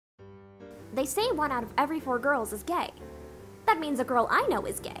They say 1 out of every 4 girls is gay. That means a girl I know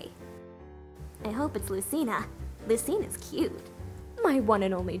is gay. I hope it's Lucina. Lucina's cute. My one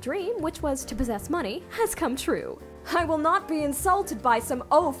and only dream, which was to possess money, has come true. I will not be insulted by some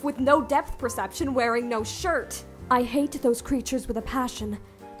oaf with no depth perception wearing no shirt. I hate those creatures with a passion.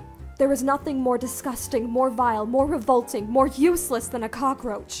 There is nothing more disgusting, more vile, more revolting, more useless than a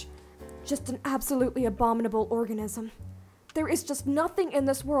cockroach. Just an absolutely abominable organism. There is just nothing in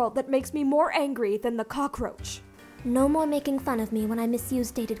this world that makes me more angry than the cockroach. No more making fun of me when I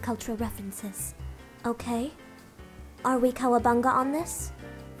misuse dated cultural references. Okay? Are we cowabunga on this?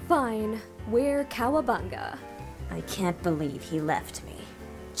 Fine, we're cowabunga. I can't believe he left me.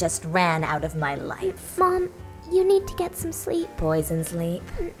 Just ran out of my life. Mom, you need to get some sleep. Poison sleep?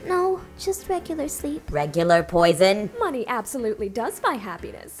 No, just regular sleep. Regular poison? Money absolutely does buy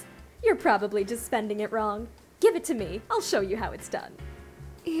happiness. You're probably just spending it wrong. Give it to me. I'll show you how it's done.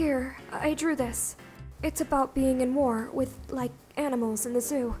 Here, I drew this. It's about being in war with, like, animals in the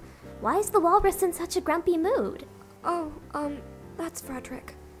zoo. Why is the walrus in such a grumpy mood? Oh, that's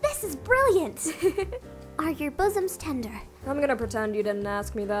Frederick. This is brilliant! Are your bosoms tender? I'm gonna pretend you didn't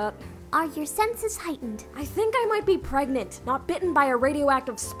ask me that. Are your senses heightened? I think I might be pregnant, not bitten by a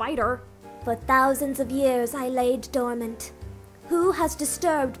radioactive spider. For thousands of years I laid dormant. Who has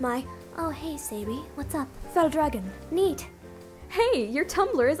disturbed my... Oh, hey, Sari, what's up? Feldragon. Neat. Hey, your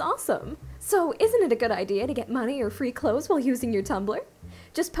Tumblr is awesome. So isn't it a good idea to get money or free clothes while using your Tumblr?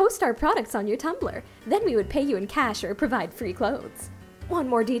 Just post our products on your Tumblr. Then we would pay you in cash or provide free clothes. Want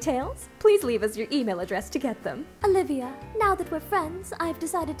more details? Please leave us your email address to get them. Olivia, now that we're friends, I've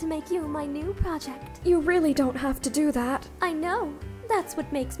decided to make you my new project. You really don't have to do that. I know. That's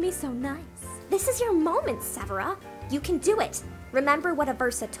what makes me so nice. This is your moment, Severa. You can do it. Remember what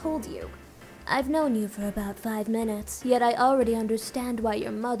Aversa told you. I've known you for about 5 minutes, yet I already understand why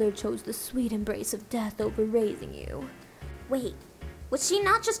your mother chose the sweet embrace of death over raising you. Wait, was she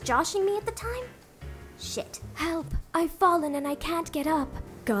not just joshing me at the time? Shit. Help! I've fallen and I can't get up.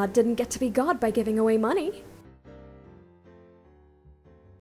 God didn't get to be God by giving away money.